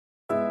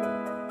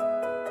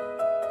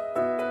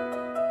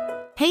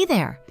Hey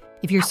there!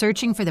 If you're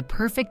searching for the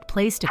perfect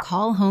place to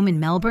call home in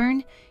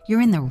Melbourne,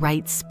 you're in the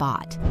right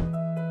spot.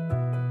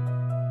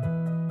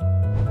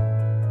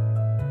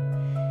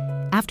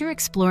 After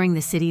exploring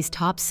the city's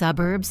top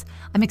suburbs,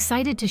 I'm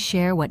excited to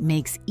share what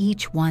makes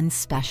each one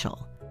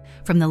special.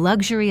 From the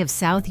luxury of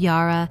South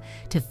Yarra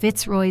to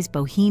Fitzroy's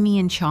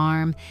bohemian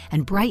charm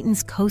and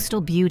Brighton's coastal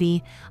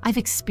beauty, I've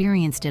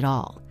experienced it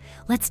all.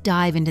 Let's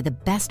dive into the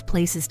best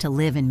places to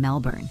live in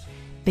Melbourne,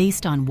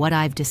 based on what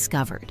I've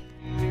discovered.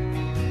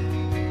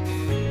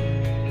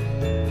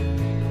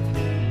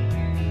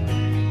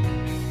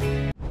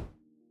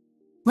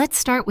 Let's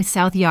start with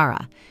South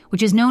Yarra,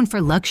 which is known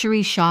for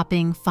luxury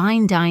shopping,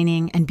 fine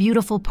dining, and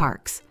beautiful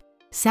parks.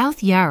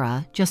 South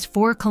Yarra, just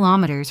 4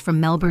 kilometers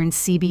from Melbourne's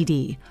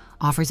CBD,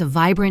 offers a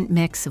vibrant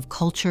mix of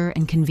culture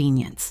and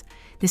convenience.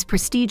 This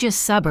prestigious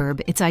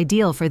suburb, it's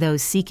ideal for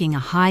those seeking a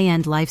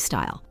high-end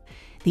lifestyle.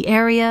 The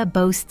area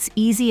boasts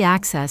easy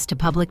access to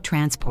public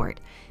transport,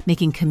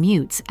 making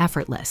commutes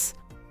effortless.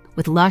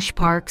 With lush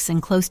parks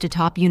and close to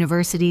top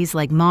universities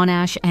like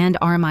Monash and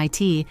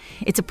RMIT,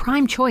 it's a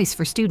prime choice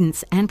for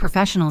students and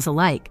professionals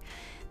alike.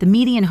 The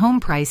median home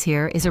price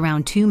here is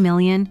around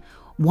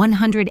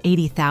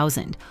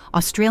 $2,180,000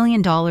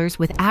 Australian dollars,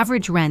 with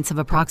average rents of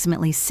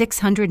approximately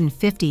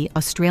 $650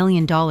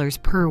 Australian dollars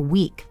per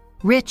week.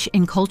 Rich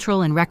in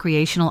cultural and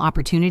recreational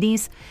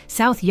opportunities,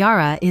 South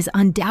Yarra is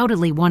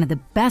undoubtedly one of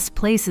the best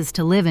places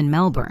to live in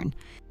Melbourne.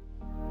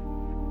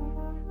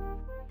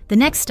 The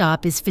next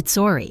stop is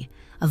Fitzroy,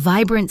 a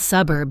vibrant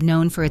suburb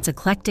known for its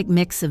eclectic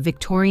mix of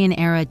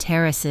Victorian-era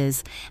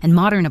terraces and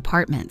modern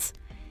apartments.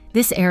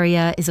 This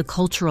area is a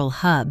cultural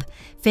hub,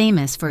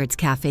 famous for its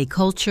cafe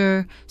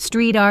culture,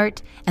 street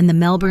art, and the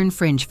Melbourne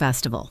Fringe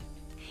Festival.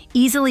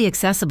 Easily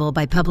accessible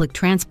by public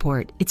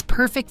transport, it's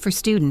perfect for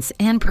students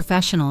and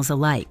professionals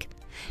alike.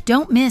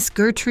 Don't miss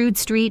Gertrude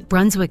Street,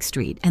 Brunswick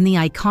Street, and the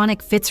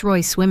iconic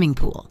Fitzroy swimming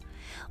pool.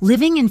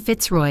 Living in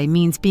Fitzroy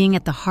means being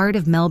at the heart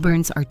of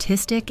Melbourne's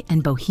artistic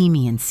and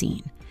bohemian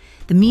scene.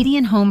 The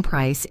median home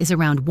price is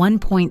around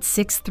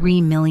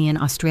 1.63 million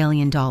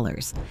Australian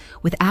dollars,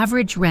 with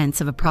average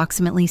rents of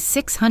approximately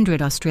 600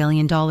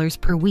 Australian dollars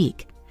per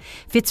week.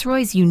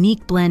 Fitzroy's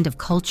unique blend of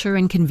culture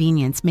and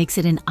convenience makes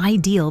it an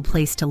ideal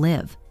place to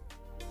live.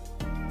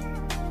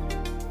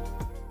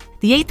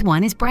 The 8th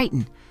one is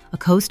Brighton, a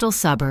coastal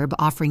suburb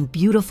offering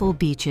beautiful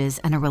beaches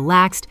and a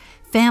relaxed,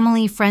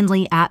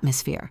 family-friendly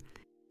atmosphere.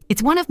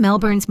 It's one of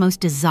Melbourne's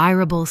most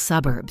desirable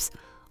suburbs,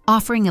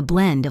 offering a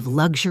blend of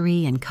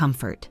luxury and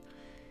comfort.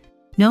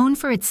 Known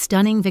for its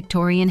stunning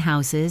Victorian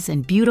houses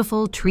and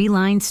beautiful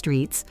tree-lined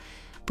streets,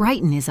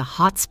 Brighton is a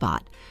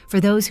hotspot for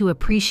those who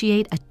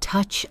appreciate a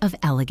touch of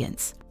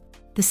elegance.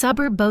 The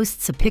suburb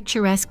boasts a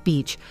picturesque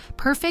beach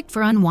perfect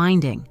for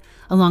unwinding,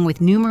 along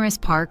with numerous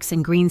parks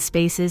and green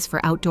spaces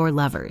for outdoor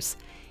lovers.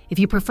 If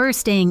you prefer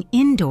staying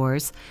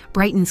indoors,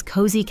 Brighton's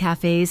cozy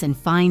cafes and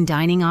fine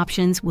dining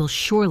options will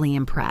surely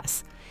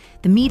impress.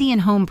 The median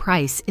home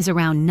price is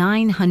around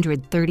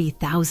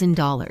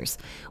 $930,000,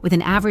 with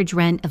an average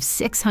rent of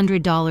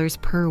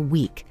 $600 per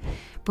week.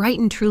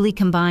 Brighton truly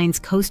combines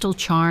coastal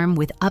charm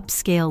with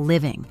upscale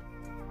living.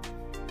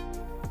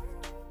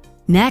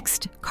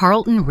 Next,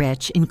 Carlton,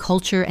 rich in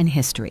culture and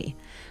history.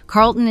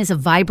 Carlton is a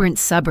vibrant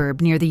suburb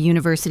near the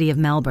University of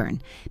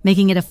Melbourne,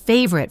 making it a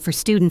favorite for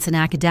students and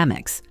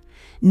academics.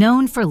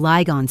 Known for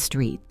Lygon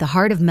Street, the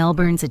heart of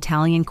Melbourne's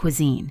Italian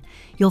cuisine,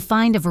 you'll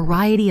find a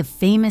variety of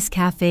famous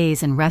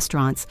cafes and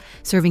restaurants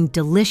serving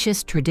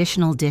delicious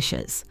traditional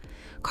dishes.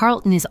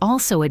 Carlton is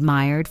also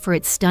admired for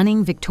its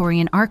stunning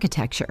Victorian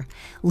architecture,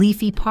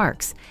 leafy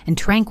parks, and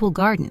tranquil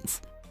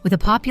gardens. With a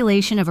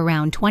population of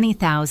around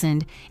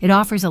 20,000, it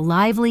offers a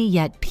lively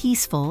yet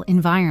peaceful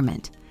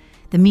environment.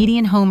 The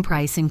median home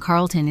price in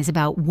Carlton is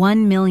about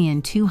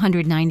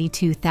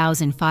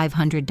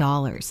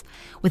 $1,292,500,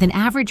 with an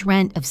average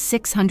rent of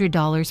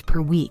 $600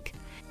 per week.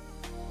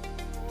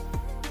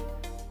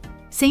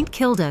 St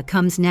Kilda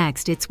comes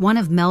next. It's one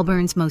of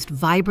Melbourne's most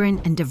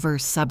vibrant and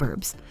diverse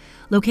suburbs.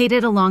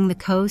 Located along the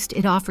coast,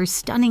 it offers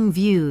stunning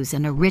views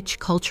and a rich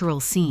cultural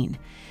scene.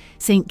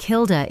 St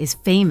Kilda is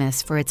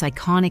famous for its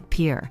iconic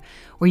pier,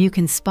 where you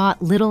can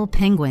spot little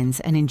penguins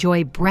and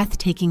enjoy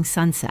breathtaking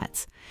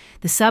sunsets.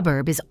 The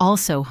suburb is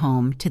also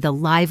home to the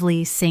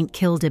lively St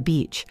Kilda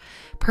Beach,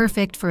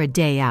 perfect for a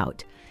day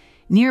out.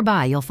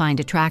 Nearby, you'll find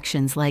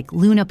attractions like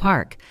Luna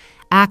Park,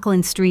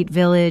 Ackland Street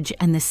Village,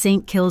 and the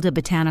St Kilda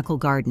Botanical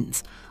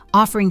Gardens,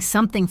 offering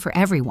something for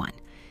everyone.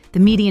 The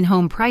median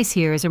home price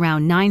here is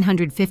around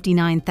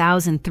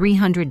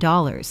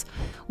 $959,300,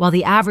 while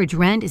the average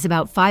rent is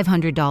about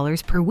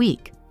 $500 per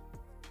week.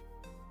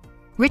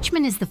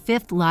 Richmond is the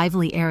 5th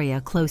lively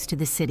area close to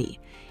the city.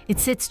 It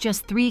sits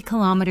just 3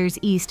 kilometers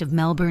east of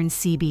Melbourne's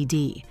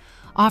CBD,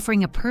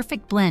 offering a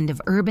perfect blend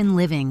of urban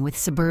living with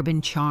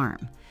suburban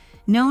charm.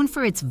 Known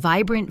for its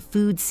vibrant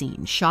food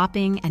scene,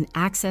 shopping, and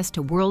access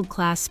to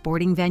world-class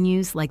sporting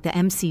venues like the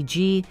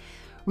MCG,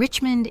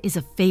 Richmond is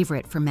a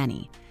favorite for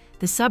many.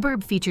 The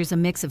suburb features a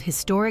mix of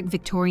historic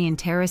Victorian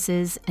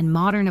terraces and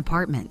modern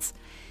apartments.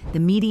 The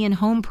median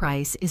home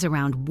price is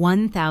around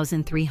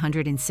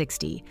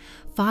 $1,360,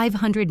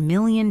 $500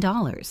 million,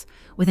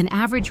 with an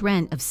average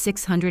rent of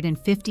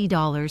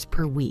 $650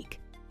 per week.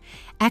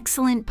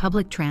 Excellent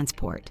public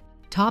transport,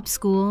 top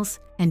schools,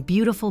 and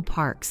beautiful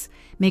parks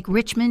make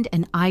Richmond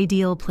an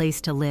ideal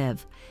place to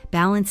live,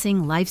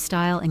 balancing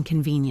lifestyle and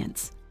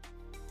convenience.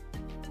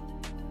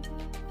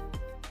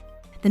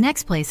 The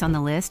next place on the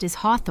list is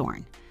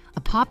Hawthorn,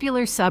 a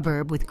popular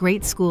suburb with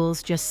great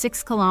schools just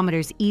 6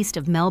 kilometers east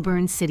of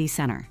Melbourne city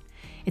centre.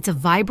 It's a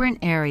vibrant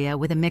area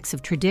with a mix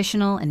of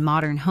traditional and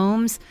modern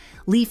homes,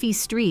 leafy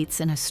streets,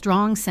 and a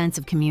strong sense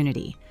of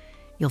community.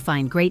 You'll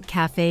find great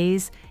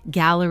cafes,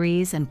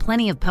 galleries, and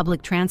plenty of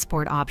public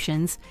transport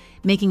options,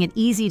 making it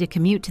easy to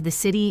commute to the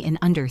city in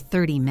under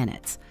 30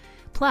 minutes.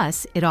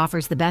 Plus, it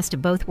offers the best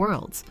of both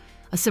worlds,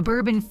 a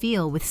suburban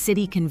feel with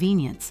city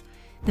convenience.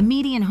 The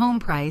median home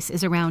price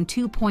is around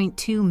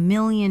 $2.2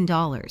 million,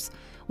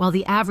 while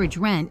the average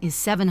rent is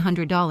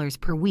 $700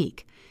 per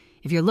week.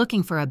 If you're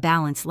looking for a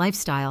balanced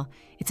lifestyle,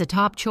 it's a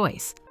top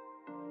choice.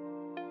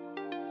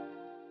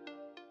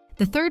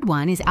 The third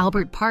one is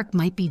Albert Park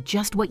might be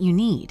just what you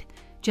need.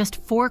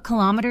 Just 4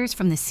 kilometers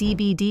from the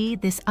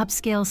CBD, this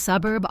upscale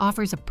suburb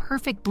offers a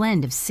perfect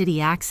blend of city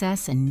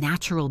access and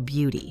natural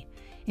beauty.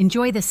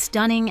 Enjoy the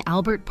stunning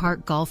Albert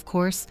Park golf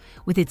course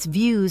with its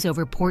views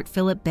over Port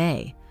Phillip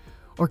Bay,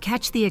 or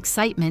catch the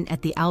excitement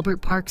at the Albert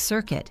Park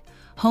Circuit,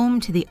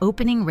 home to the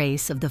opening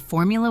race of the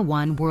Formula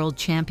One World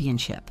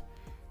Championship.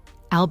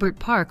 Albert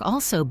Park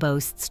also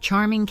boasts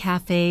charming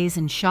cafes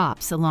and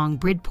shops along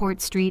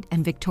Bridport Street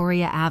and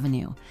Victoria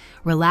Avenue.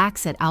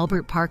 Relax at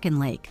Albert Park and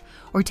Lake,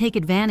 or take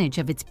advantage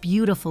of its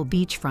beautiful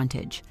beach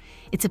frontage.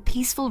 It's a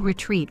peaceful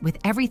retreat with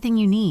everything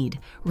you need,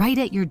 right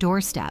at your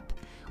doorstep,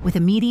 with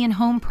a median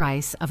home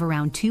price of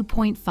around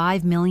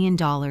 $2.5 million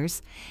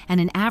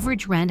and an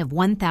average rent of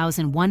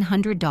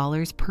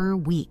 $1,100 per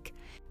week.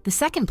 The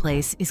second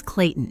place is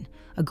Clayton,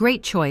 a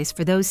great choice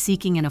for those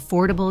seeking an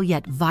affordable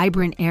yet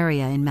vibrant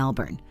area in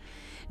Melbourne.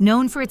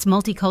 Known for its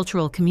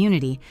multicultural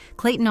community,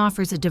 Clayton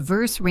offers a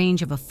diverse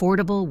range of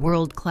affordable,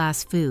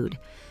 world-class food.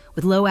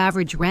 With low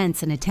average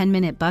rents and a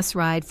 10-minute bus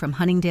ride from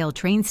Huntingdale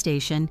train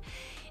station,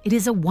 it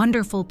is a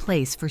wonderful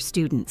place for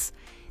students.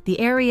 The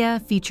area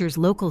features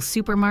local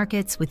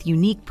supermarkets with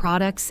unique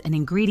products and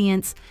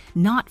ingredients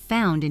not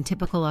found in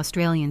typical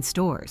Australian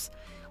stores.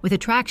 With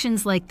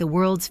attractions like the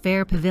World's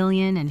Fair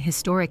Pavilion and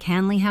historic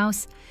Hanley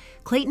House,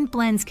 Clayton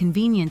blends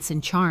convenience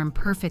and charm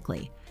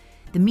perfectly.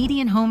 The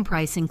median home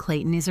price in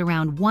Clayton is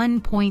around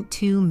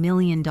 $1.2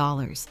 million,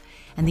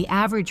 and the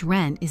average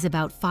rent is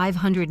about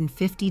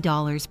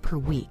 $550 per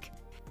week.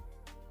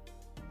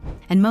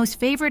 And most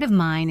favorite of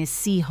mine is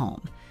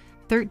Seaholme,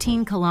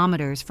 13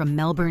 kilometers from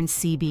Melbourne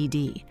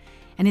CBD,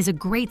 and is a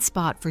great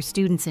spot for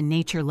students and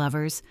nature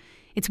lovers.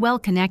 It's well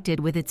connected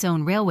with its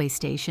own railway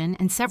station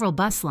and several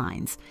bus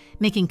lines,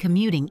 making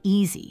commuting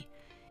easy.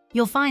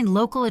 You'll find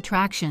local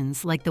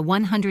attractions like the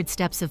 100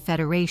 Steps of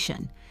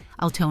Federation,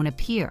 Altona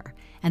Pier,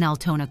 and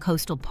Altona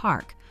Coastal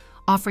Park,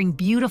 offering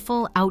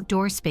beautiful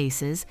outdoor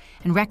spaces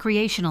and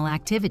recreational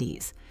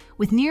activities.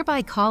 With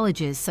nearby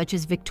colleges such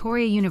as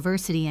Victoria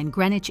University and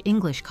Greenwich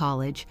English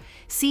College,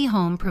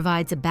 Seaholme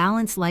provides a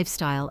balanced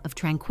lifestyle of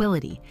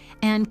tranquility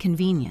and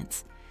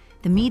convenience.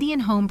 The median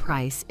home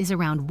price is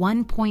around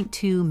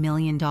 $1.2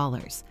 million,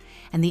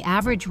 and the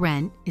average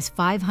rent is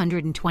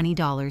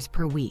 $520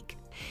 per week.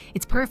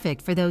 It's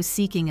perfect for those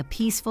seeking a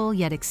peaceful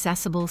yet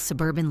accessible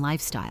suburban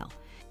lifestyle.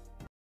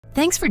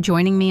 Thanks for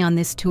joining me on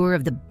this tour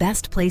of the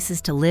best places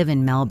to live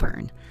in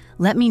Melbourne.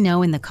 Let me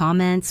know in the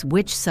comments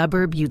which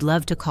suburb you'd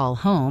love to call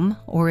home,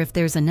 or if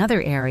there's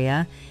another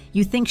area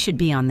you think should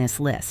be on this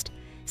list.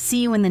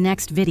 See you in the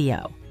next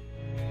video.